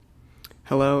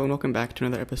Hello and welcome back to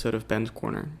another episode of Ben's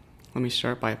Corner. Let me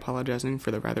start by apologizing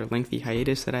for the rather lengthy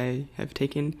hiatus that I have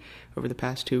taken over the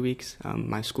past 2 weeks.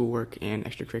 My schoolwork and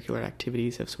extracurricular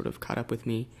activities have sort of caught up with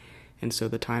me, and so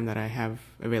the time that I have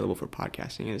available for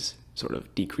podcasting is sort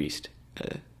of decreased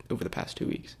over the past 2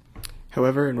 weeks.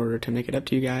 However, in order to make it up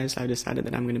to you guys, I've decided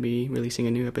that I'm going to be releasing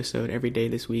a new episode every day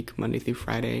this week, Monday through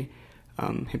Friday.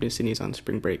 Hampton Sydney's on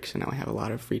spring break, so now I have a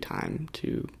lot of free time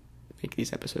to make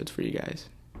these episodes for you guys.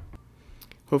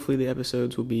 Hopefully the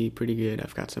episodes will be pretty good.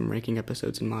 I've got some ranking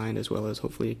episodes in mind, as well as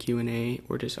hopefully a Q&A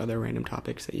or just other random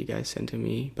topics that you guys send to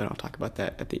me, but I'll talk about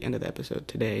that at the end of the episode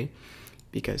today,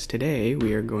 because today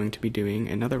we are going to be doing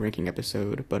another ranking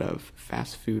episode, but of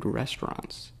fast food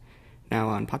restaurants. Now,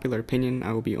 on popular opinion,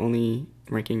 I will be only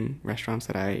ranking restaurants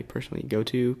that I personally go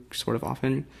to sort of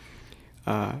often.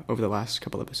 Over the last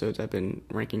couple episodes, I've been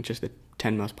ranking just the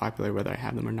 10 most popular, whether I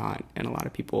have them or not, and a lot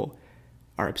of people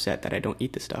are upset that I don't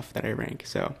eat the stuff that I rank,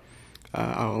 so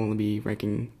I'll only be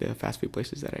ranking the fast food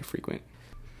places that I frequent.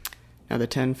 Now, the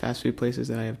 10 fast food places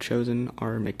that I have chosen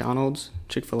are McDonald's,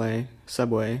 Chick-fil-A,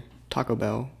 Subway, Taco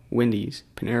Bell, Wendy's,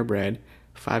 Panera Bread,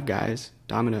 Five Guys,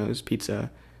 Domino's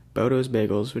Pizza, Bodo's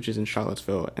Bagels, which is in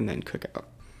Charlottesville, and then Cookout.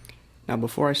 Now,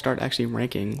 before I start actually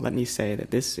ranking, let me say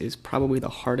that this is probably the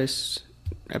hardest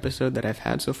episode that I've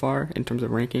had so far in terms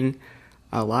of ranking.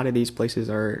 A lot of these places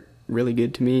are really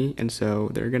good to me, and so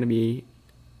there are going to be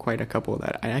quite a couple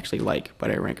that I actually like,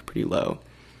 but I rank pretty low.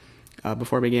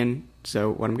 Before I begin, so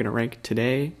what I'm going to rank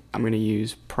today, I'm going to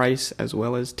use price as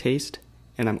well as taste,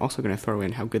 and I'm also going to throw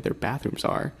in how good their bathrooms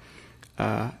are.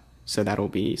 So that'll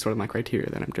be sort of my criteria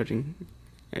that I'm judging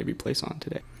every place on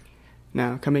today.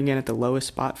 Now, coming in at the lowest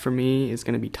spot for me is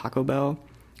going to be Taco Bell.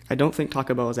 I don't think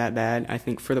Taco Bell is that bad. I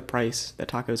think for the price, the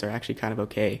tacos are actually kind of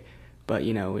okay, but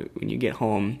you know, when you get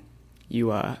home,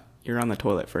 you're on the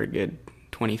toilet for a good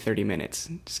 20-30 minutes.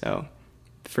 So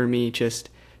for me, just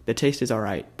the taste is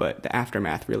alright, but the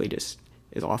aftermath really just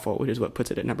is awful, which is what puts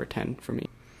it at number 10 for me.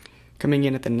 Coming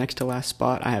in at the next to last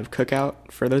spot, I have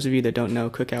Cookout. For those of you that don't know,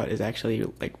 Cookout is actually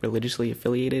like religiously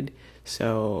affiliated,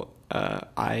 so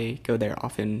I go there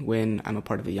often when I'm a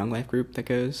part of the Young Life group that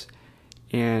goes,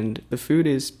 and the food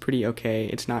is pretty okay.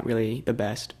 It's not really the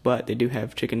best, but they do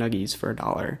have chicken nuggets for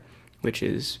 $1, which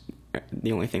is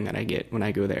the only thing that I get when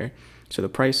I go there. So the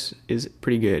price is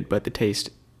pretty good, but the taste,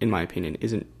 in my opinion,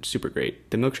 isn't super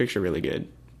great. The milkshakes are really good,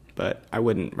 but I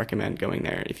wouldn't recommend going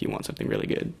there if you want something really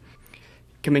good.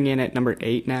 Coming in at number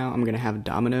 8 now, I'm going to have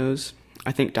Domino's.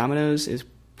 I think Domino's is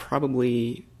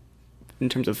probably, in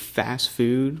terms of fast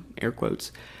food, air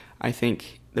quotes, I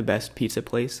think the best pizza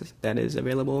place that is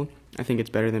available. I think it's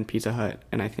better than Pizza Hut,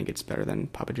 and I think it's better than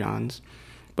Papa John's.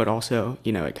 But also,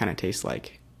 you know, it kind of tastes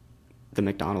like the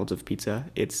McDonald's of pizza.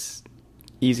 It's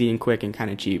easy and quick and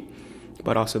kind of cheap,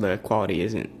 but also the quality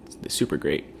isn't super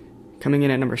great. Coming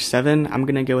in at number 7, I'm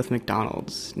going to go with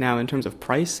McDonald's. Now, in terms of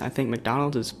price, I think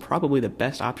McDonald's is probably the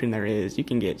best option there is. You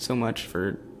can get so much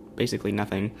for basically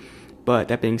nothing, but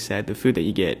that being said, the food that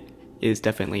you get is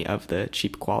definitely of the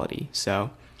cheap quality,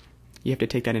 so you have to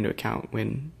take that into account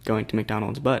when going to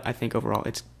McDonald's, but I think overall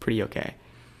it's pretty okay.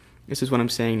 This is what I'm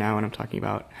saying now when I'm talking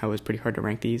about how it's pretty hard to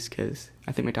rank these, because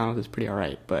I think McDonald's is pretty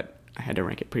alright, but I had to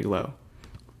rank it pretty low.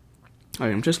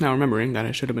 I'm just now remembering that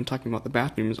I should have been talking about the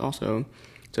bathrooms also.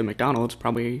 So McDonald's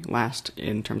probably last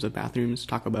in terms of bathrooms.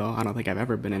 Taco Bell, I don't think I've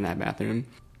ever been in that bathroom.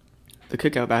 The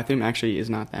Cookout bathroom actually is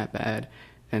not that bad,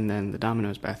 and then the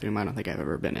Domino's bathroom I don't think I've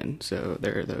ever been in, so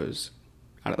there are those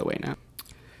out of the way now.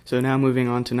 So now moving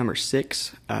on to number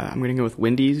 6, I'm going to go with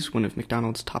Wendy's, one of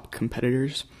McDonald's top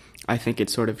competitors. I think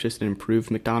it's sort of just an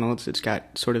improved McDonald's. It's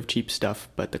got sort of cheap stuff,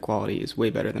 but the quality is way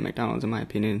better than McDonald's in my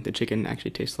opinion. The chicken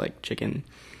actually tastes like chicken.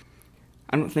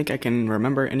 I don't think I can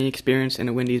remember any experience in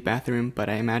a Wendy's bathroom, but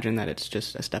I imagine that it's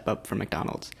just a step up from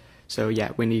McDonald's. So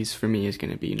yeah, Wendy's for me is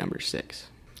going to be number 6.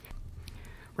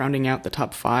 Rounding out the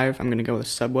top 5, I'm going to go with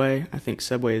Subway. I think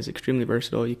Subway is extremely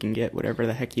versatile. You can get whatever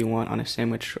the heck you want on a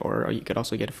sandwich, or you could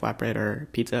also get a flatbread or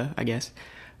pizza, I guess.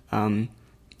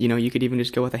 You know, you could even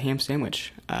just go with a ham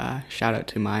sandwich. Shout out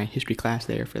to my history class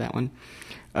there for that one.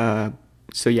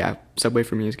 So yeah, Subway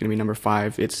for me is going to be number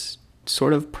 5. It's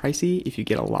sort of pricey if you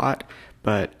get a lot,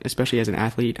 but especially as an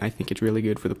athlete, I think it's really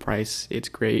good for the price. It's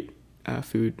great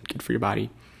food, good for your body.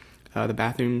 The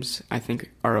bathrooms, I think,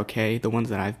 are okay. The ones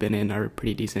that I've been in are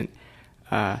pretty decent.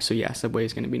 So yeah, Subway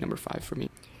is going to be number 5 for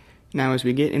me. Now, as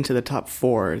we get into the top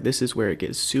 4, this is where it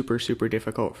gets super, super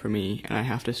difficult for me, and I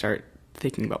have to start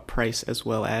thinking about price as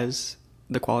well as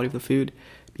the quality of the food,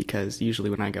 because usually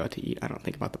when I go out to eat, I don't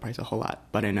think about the price a whole lot,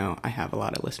 but I know I have a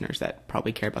lot of listeners that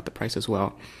probably care about the price as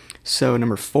well. So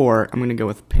number 4, I'm going to go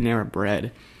with Panera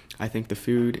Bread. I think the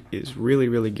food is really,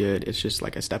 really good. It's just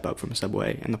like a step up from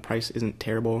Subway, and the price isn't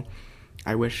terrible.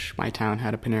 I wish my town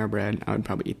had a Panera Bread. I would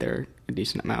probably eat there a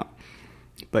decent amount.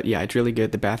 But yeah, it's really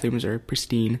good. The bathrooms are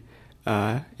pristine.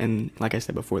 And like I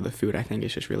said before, the food I think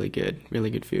is just really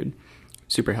good food.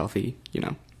 Super healthy,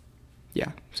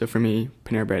 Yeah, so for me,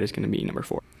 Panera Bread is going to be number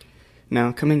 4.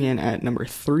 Now, coming in at number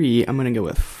 3, I'm going to go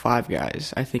with Five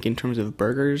Guys. I think in terms of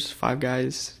burgers, Five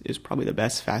Guys is probably the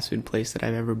best fast food place that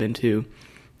I've ever been to.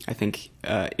 I think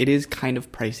it is kind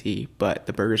of pricey, but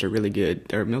the burgers are really good.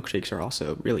 Their milkshakes are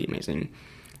also really amazing.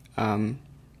 The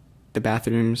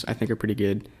bathrooms, I think, are pretty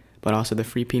good, but also the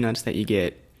free peanuts that you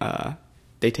get,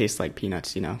 they taste like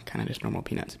peanuts, kind of just normal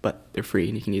peanuts, but they're free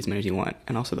and you can eat as many as you want.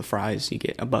 And also the fries, you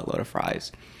get a buttload of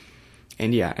fries.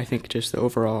 And yeah, I think just the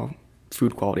overall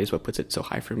food quality is what puts it so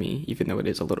high for me, even though it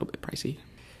is a little bit pricey.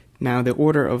 Now, the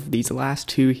order of these last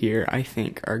 2 here, I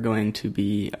think, are going to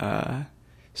be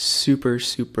super,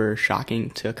 super shocking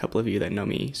to a couple of you that know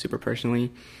me super personally.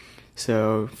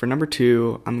 So for number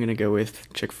 2, I'm going to go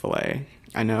with Chick-fil-A.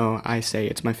 I know I say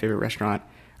it's my favorite restaurant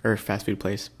or fast food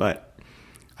place, but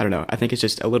I don't know. I think it's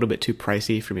just a little bit too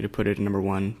pricey for me to put it at number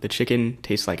 1. The chicken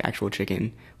tastes like actual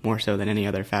chicken, more so than any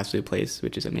other fast food place,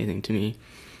 which is amazing to me.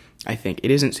 I think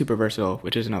it isn't super versatile,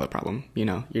 which is another problem.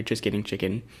 You're just getting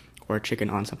chicken or chicken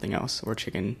on something else or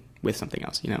chicken with something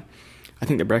else, I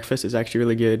think the breakfast is actually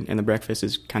really good, and the breakfast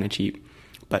is kind of cheap,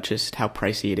 but just how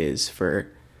pricey it is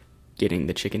for getting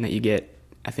the chicken that you get,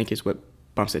 I think is what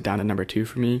bumps it down to number 2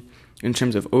 for me. In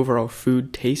terms of overall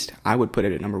food taste, I would put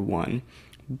it at number 1,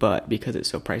 but because it's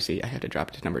so pricey, I had to drop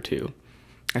it to number 2.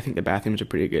 I think the bathrooms are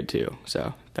pretty good too,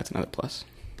 so that's another plus.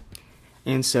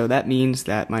 And so that means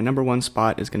that my number 1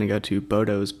 spot is going to go to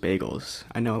Bodo's Bagels.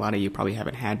 I know a lot of you probably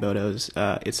haven't had Bodo's.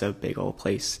 It's a bagel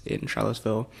place in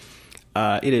Charlottesville.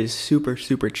 It is super,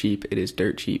 super cheap. It is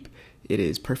dirt cheap. It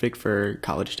is perfect for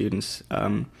college students.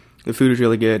 The food is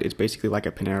really good. It's basically like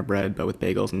a Panera Bread, but with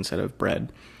bagels instead of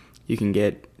bread. You can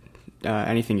get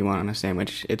anything you want on a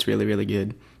sandwich. It's really, really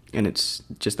good. And it's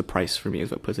just the price for me is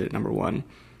what puts it at number 1.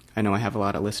 I know I have a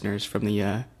lot of listeners from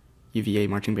the UVA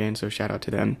marching band, so shout out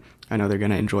to them. I know they're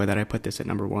going to enjoy that I put this at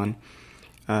number 1.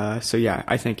 So yeah,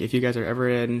 I think if you guys are ever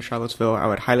in Charlottesville, I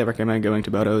would highly recommend going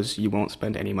to Bodo's. You won't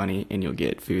spend any money and you'll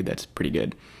get food that's pretty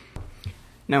good.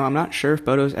 Now, I'm not sure if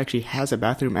Bodo's actually has a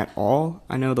bathroom at all.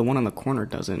 I know the one on the corner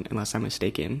doesn't, unless I'm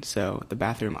mistaken. So the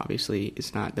bathroom obviously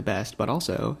is not the best, but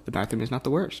also the bathroom is not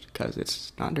the worst because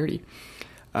it's not dirty.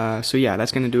 So yeah,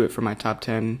 that's going to do it for my top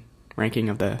 10 ranking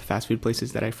of the fast food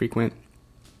places that I frequent.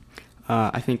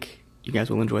 I think you guys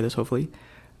will enjoy this, hopefully.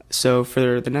 So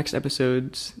for the next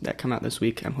episodes that come out this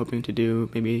week, I'm hoping to do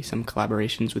maybe some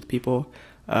collaborations with people.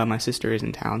 My sister is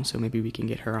in town, so maybe we can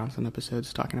get her on some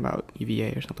episodes talking about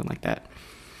UVA or something like that.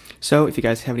 So if you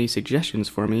guys have any suggestions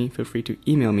for me, feel free to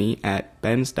email me at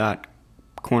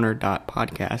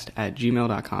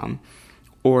bens.corner.podcast@gmail.com,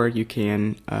 or you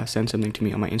can send something to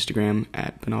me on my Instagram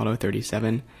at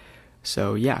Benaldo37.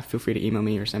 So yeah, feel free to email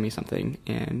me or send me something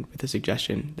and with a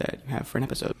suggestion that you have for an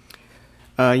episode.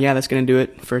 Yeah, that's going to do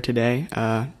it for today.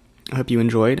 I hope you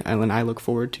enjoyed, and I look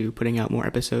forward to putting out more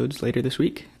episodes later this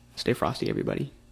week. Stay frosty, everybody.